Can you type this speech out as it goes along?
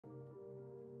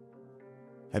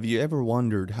Have you ever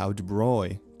wondered how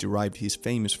Broglie derived his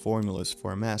famous formulas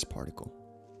for a mass particle?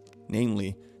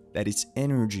 Namely, that its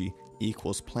energy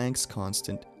equals Planck's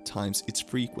constant times its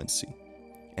frequency,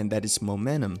 and that its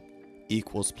momentum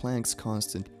equals Planck's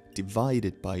constant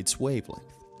divided by its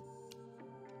wavelength.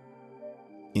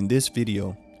 In this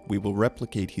video, we will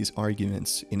replicate his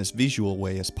arguments in as visual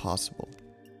way as possible.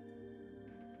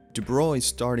 De Broglie's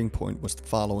starting point was the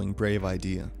following brave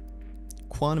idea.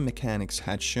 Quantum mechanics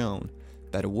had shown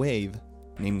that a wave,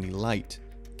 namely light,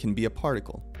 can be a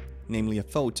particle, namely a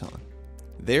photon.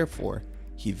 Therefore,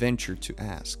 he ventured to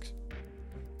ask,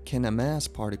 can a mass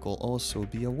particle also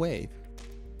be a wave?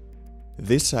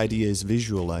 This idea is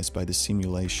visualized by the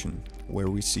simulation, where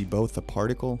we see both a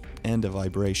particle and a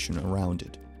vibration around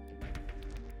it.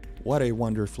 What a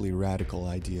wonderfully radical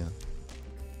idea.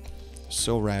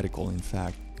 So radical, in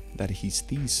fact, that his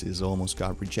thesis almost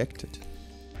got rejected.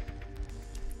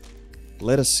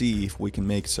 Let us see if we can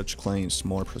make such claims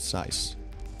more precise.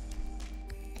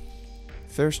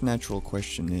 First natural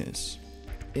question is,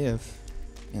 if,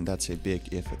 and that's a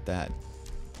big if at that,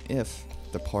 if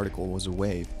the particle was a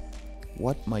wave,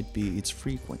 what might be its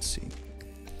frequency?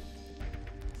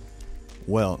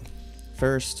 Well,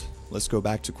 first, let's go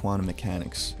back to quantum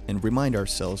mechanics and remind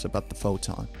ourselves about the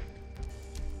photon.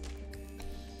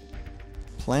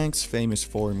 Planck's famous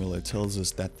formula tells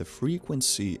us that the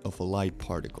frequency of a light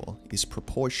particle is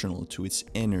proportional to its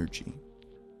energy.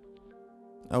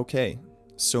 Okay,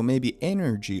 so maybe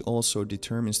energy also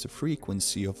determines the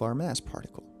frequency of our mass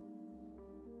particle.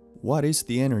 What is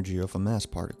the energy of a mass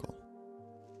particle?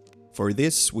 For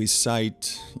this, we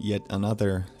cite yet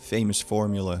another famous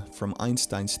formula from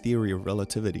Einstein's theory of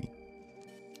relativity,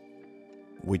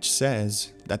 which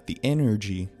says that the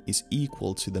energy is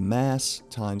equal to the mass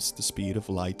times the speed of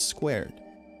light squared.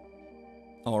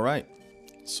 Alright,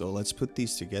 so let's put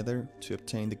these together to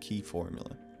obtain the key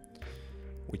formula,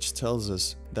 which tells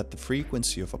us that the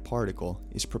frequency of a particle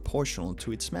is proportional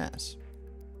to its mass.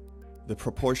 The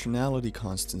proportionality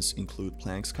constants include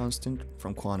Planck's constant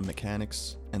from quantum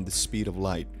mechanics and the speed of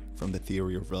light from the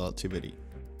theory of relativity.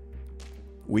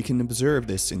 We can observe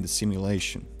this in the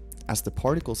simulation. As the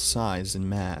particle's size and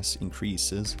mass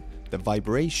increases, the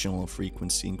vibrational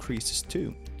frequency increases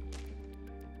too.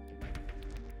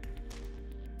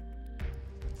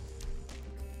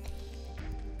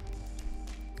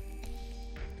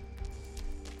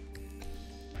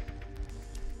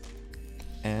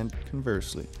 And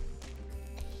conversely.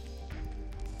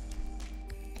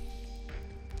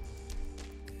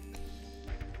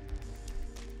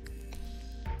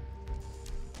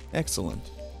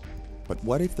 Excellent. But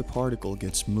what if the particle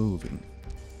gets moving?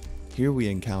 Here we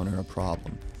encounter a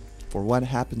problem. For what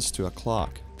happens to a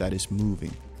clock that is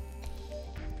moving?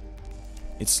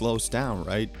 It slows down,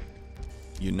 right?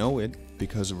 You know it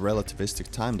because of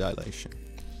relativistic time dilation.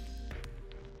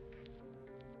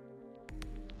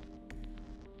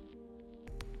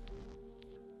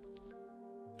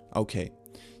 Okay,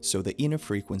 so the inner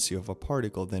frequency of a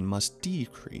particle then must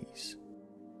decrease.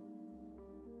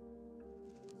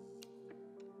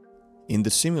 In the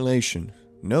simulation,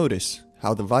 notice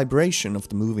how the vibration of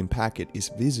the moving packet is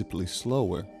visibly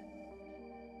slower.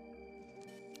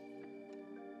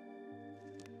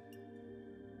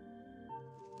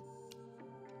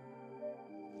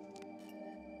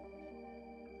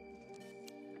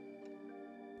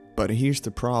 But here's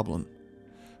the problem.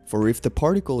 For if the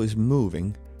particle is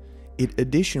moving, it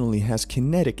additionally has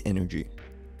kinetic energy,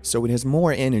 so it has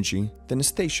more energy than a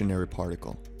stationary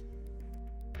particle.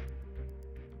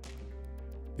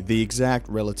 The exact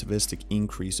relativistic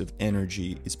increase of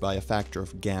energy is by a factor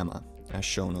of gamma, as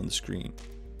shown on the screen.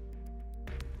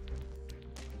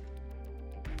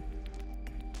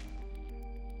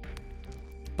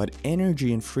 But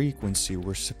energy and frequency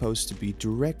were supposed to be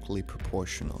directly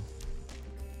proportional.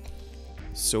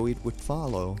 So it would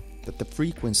follow that the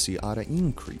frequency ought to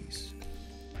increase.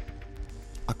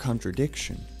 A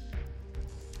contradiction.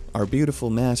 Our beautiful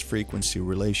mass-frequency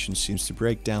relation seems to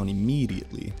break down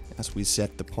immediately as we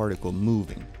set the particle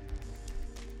moving.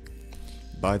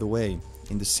 By the way,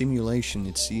 in the simulation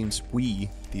it seems we,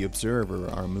 the observer,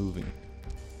 are moving.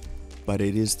 But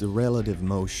it is the relative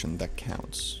motion that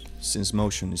counts, since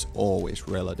motion is always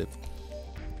relative.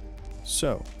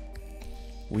 So,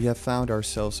 we have found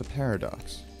ourselves a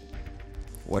paradox.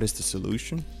 What is the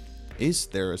solution? Is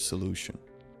there a solution?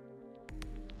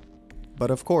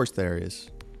 But of course there is.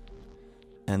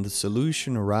 And the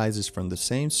solution arises from the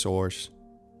same source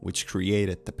which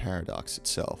created the paradox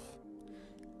itself.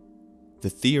 The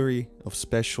theory of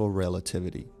special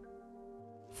relativity.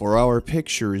 For our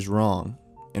picture is wrong,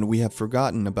 and we have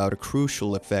forgotten about a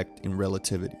crucial effect in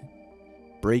relativity.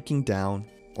 breaking down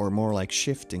or more like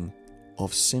shifting,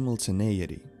 of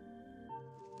simultaneity.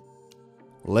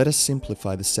 Let us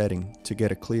simplify the setting to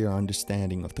get a clear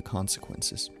understanding of the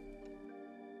consequences.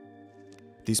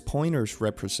 These pointers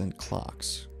represent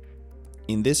clocks.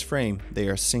 In this frame, they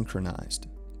are synchronized.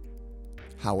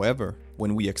 However,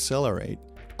 when we accelerate,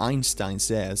 Einstein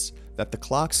says that the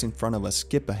clocks in front of us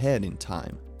skip ahead in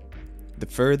time. The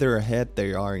further ahead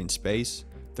they are in space,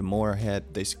 the more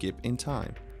ahead they skip in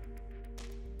time.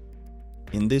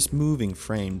 In this moving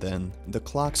frame then, the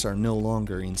clocks are no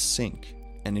longer in sync,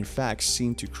 and in fact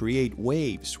seem to create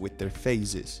waves with their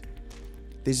phases.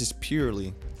 This is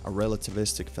purely a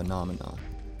relativistic phenomenon.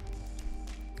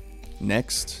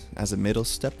 Next, as a middle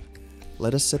step,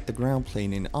 let us set the ground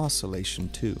plane in oscillation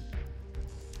too.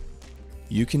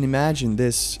 You can imagine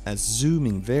this as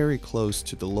zooming very close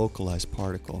to the localized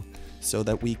particle, so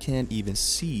that we can't even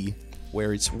see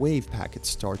where its wave packet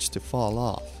starts to fall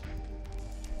off.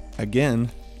 Again,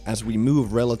 as we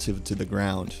move relative to the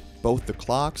ground, both the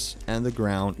clocks and the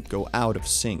ground go out of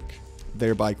sync,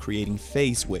 thereby creating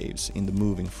phase waves in the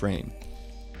moving frame.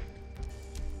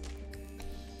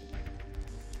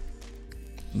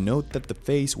 Note that the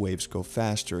phase waves go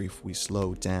faster if we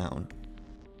slow down.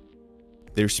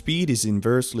 Their speed is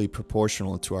inversely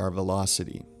proportional to our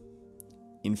velocity.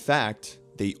 In fact,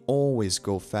 they always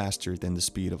go faster than the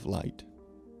speed of light.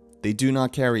 They do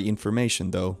not carry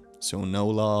information though, so no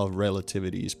law of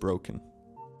relativity is broken.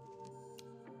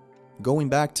 Going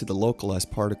back to the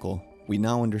localized particle, we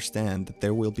now understand that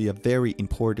there will be a very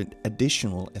important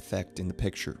additional effect in the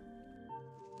picture.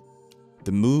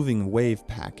 The moving wave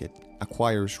packet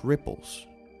acquires ripples.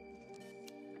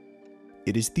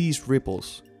 It is these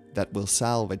ripples that will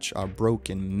salvage our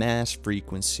broken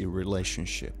mass-frequency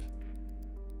relationship.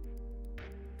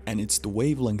 And it's the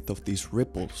wavelength of these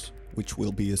ripples which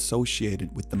will be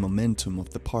associated with the momentum of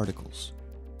the particles.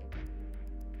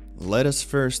 Let us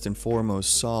first and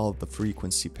foremost solve the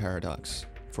frequency paradox,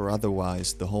 for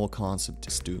otherwise the whole concept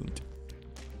is doomed.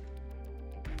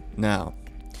 Now,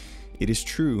 it is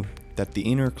true that the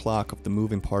inner clock of the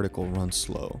moving particle runs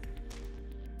slow.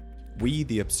 We,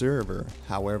 the observer,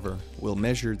 however, will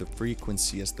measure the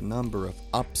frequency as the number of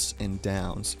ups and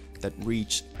downs that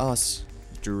reach us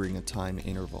during a time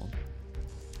interval.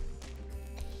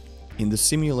 In the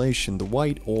simulation, the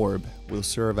white orb will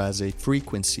serve as a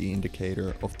frequency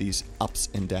indicator of these ups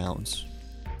and downs.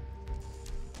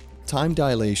 Time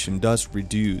dilation does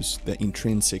reduce the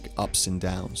intrinsic ups and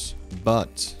downs,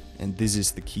 but, and this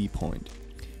is the key point,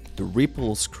 the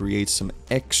ripples create some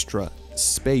extra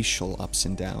spatial ups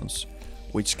and downs,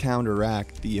 which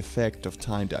counteract the effect of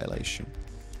time dilation.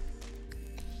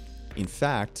 In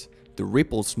fact, the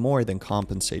ripples more than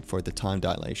compensate for the time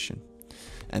dilation,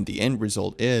 and the end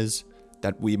result is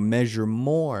that we measure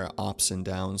more ups and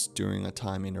downs during a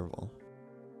time interval.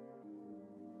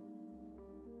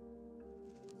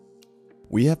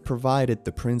 We have provided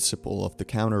the principle of the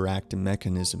counteracting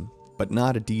mechanism, but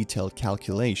not a detailed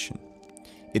calculation.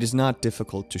 It is not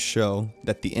difficult to show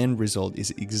that the end result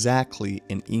is exactly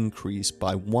an increase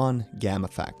by 1 gamma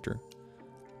factor.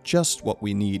 Just what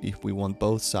we need if we want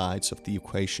both sides of the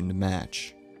equation to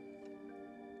match.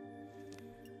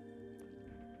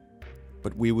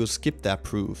 But we will skip that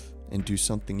proof and do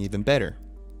something even better.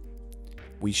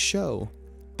 We show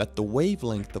that the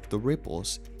wavelength of the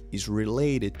ripples is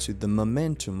related to the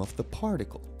momentum of the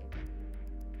particle.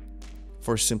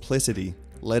 For simplicity,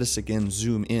 let us again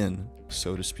zoom in,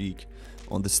 so to speak,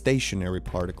 on the stationary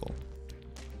particle.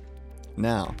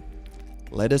 Now,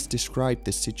 let us describe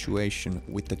this situation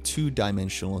with a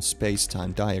two-dimensional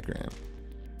space-time diagram.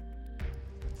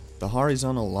 The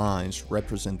horizontal lines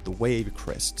represent the wave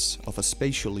crests of a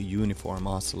spatially uniform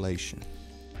oscillation.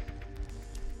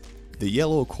 The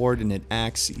yellow coordinate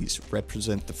axes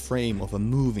represent the frame of a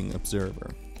moving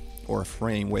observer, or a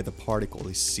frame where the particle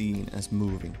is seen as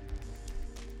moving.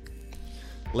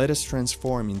 Let us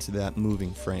transform into that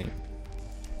moving frame.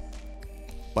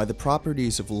 By the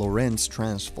properties of Lorentz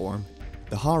transform,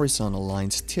 the horizontal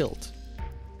lines tilt.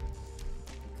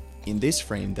 In this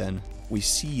frame then, we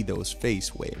see those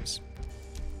phase waves.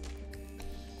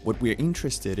 What we're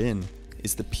interested in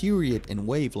is the period and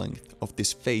wavelength of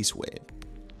this phase wave.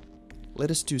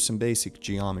 Let us do some basic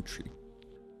geometry.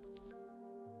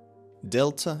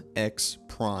 Delta x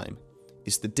prime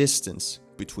is the distance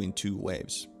between two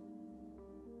waves.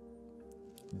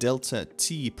 Delta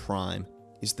t prime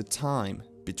is the time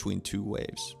between two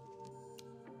waves.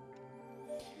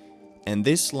 And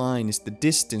this line is the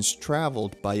distance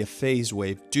traveled by a phase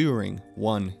wave during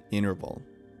one interval.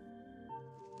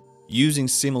 Using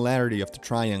similarity of the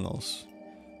triangles,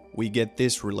 we get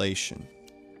this relation.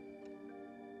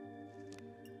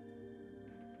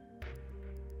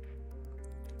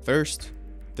 First,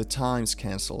 the times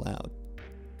cancel out.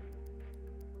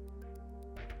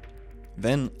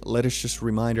 Then let us just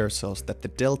remind ourselves that the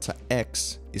delta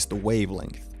x is the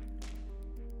wavelength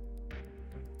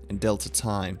and delta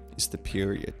time is the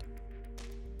period.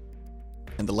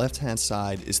 And the left hand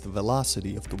side is the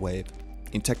velocity of the wave,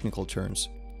 in technical terms,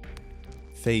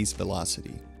 phase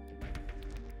velocity.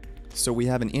 So we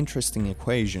have an interesting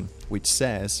equation which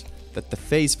says that the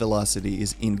phase velocity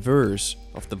is inverse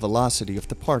of the velocity of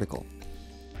the particle.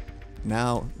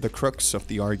 Now, the crux of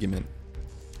the argument.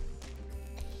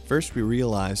 First, we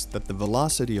realize that the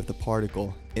velocity of the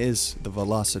particle is the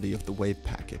velocity of the wave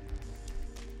packet.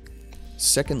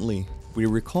 Secondly, we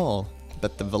recall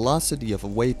that the velocity of a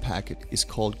wave packet is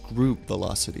called group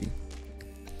velocity,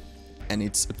 and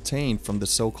it's obtained from the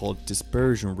so-called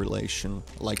dispersion relation,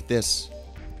 like this.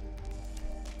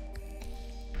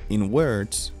 In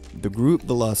words, the group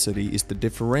velocity is the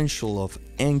differential of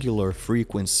angular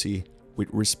frequency with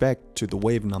respect to the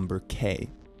wave number k.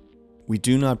 We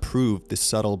do not prove this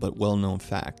subtle but well-known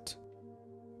fact.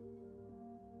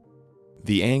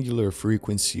 The angular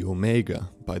frequency omega,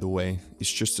 by the way,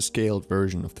 is just a scaled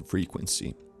version of the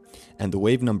frequency, and the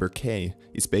wave number k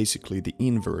is basically the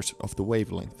inverse of the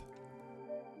wavelength.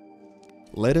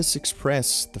 Let us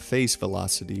express the phase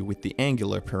velocity with the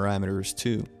angular parameters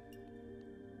too.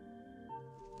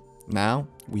 Now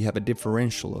we have a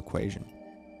differential equation.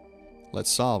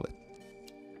 Let's solve it.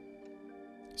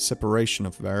 Separation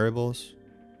of variables,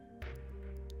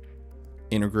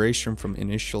 integration from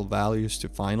initial values to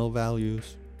final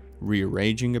values,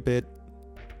 rearranging a bit,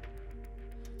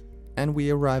 and we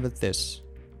arrive at this.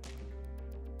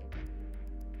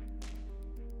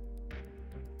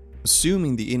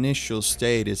 Assuming the initial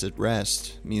state is at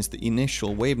rest means the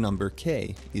initial wave number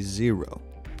k is 0.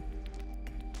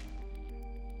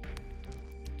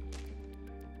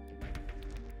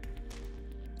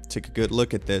 Take a good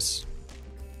look at this.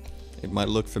 It might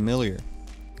look familiar.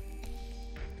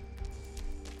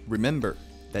 Remember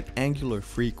that angular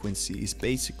frequency is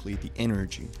basically the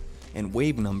energy, and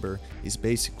wave number is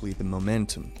basically the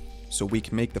momentum, so we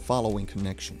can make the following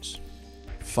connections.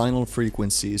 Final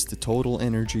frequency is the total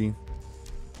energy,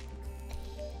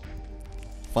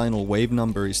 final wave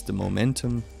number is the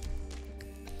momentum,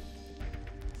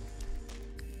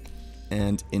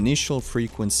 and initial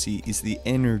frequency is the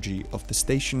energy of the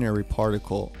stationary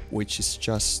particle, which is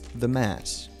just the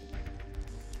mass.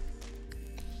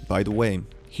 By the way,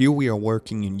 here we are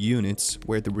working in units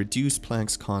where the reduced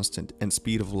Planck's constant and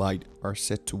speed of light are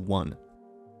set to 1.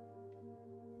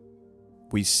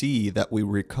 We see that we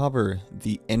recover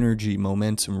the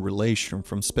energy-momentum relation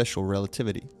from special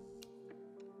relativity.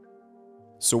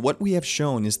 So what we have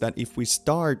shown is that if we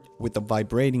start with a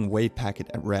vibrating wave packet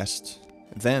at rest,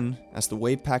 then, as the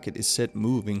wave packet is set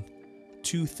moving,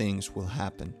 two things will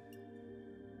happen.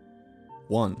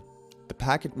 1. The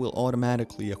packet will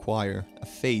automatically acquire a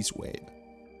phase wave.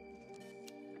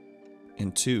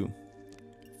 And 2.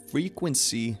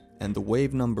 Frequency and the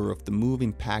wave number of the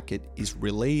moving packet is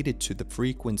related to the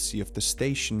frequency of the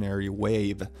stationary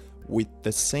wave with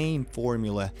the same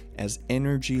formula as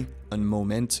energy and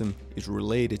momentum is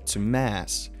related to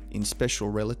mass in special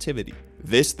relativity.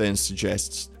 This then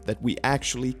suggests that we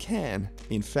actually can,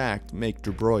 in fact, make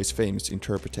de Broglie's famous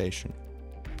interpretation.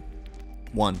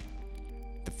 1.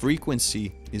 The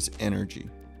frequency is energy.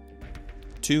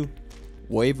 2.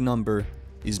 Wave number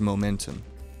is momentum.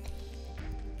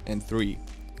 And 3.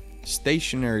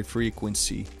 Stationary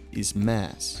frequency is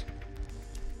mass.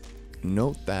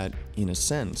 Note that, in a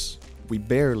sense, we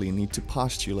barely need to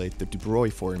postulate the de Broglie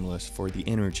formulas for the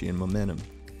energy and momentum.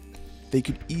 They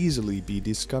could easily be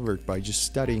discovered by just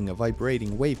studying a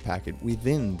vibrating wave packet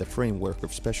within the framework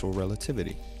of special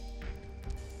relativity.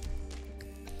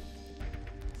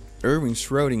 Erwin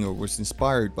Schrödinger was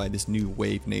inspired by this new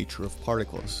wave nature of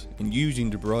particles, and using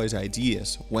de Broglie's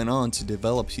ideas, went on to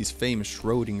develop his famous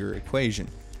Schrödinger equation,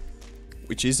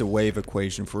 which is a wave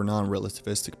equation for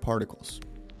non-relativistic particles.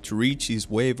 To reach his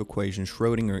wave equation,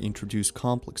 Schrödinger introduced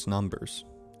complex numbers.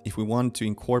 If we wanted to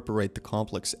incorporate the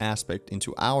complex aspect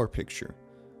into our picture,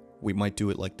 we might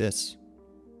do it like this.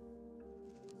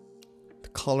 The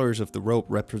colors of the rope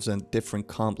represent different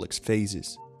complex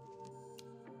phases.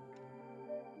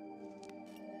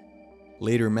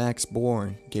 Later, Max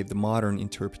Born gave the modern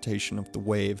interpretation of the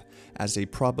wave as a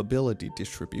probability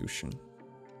distribution.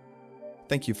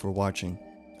 Thank you for watching.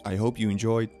 I hope you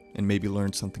enjoyed and maybe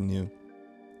learned something new.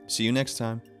 See you next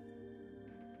time.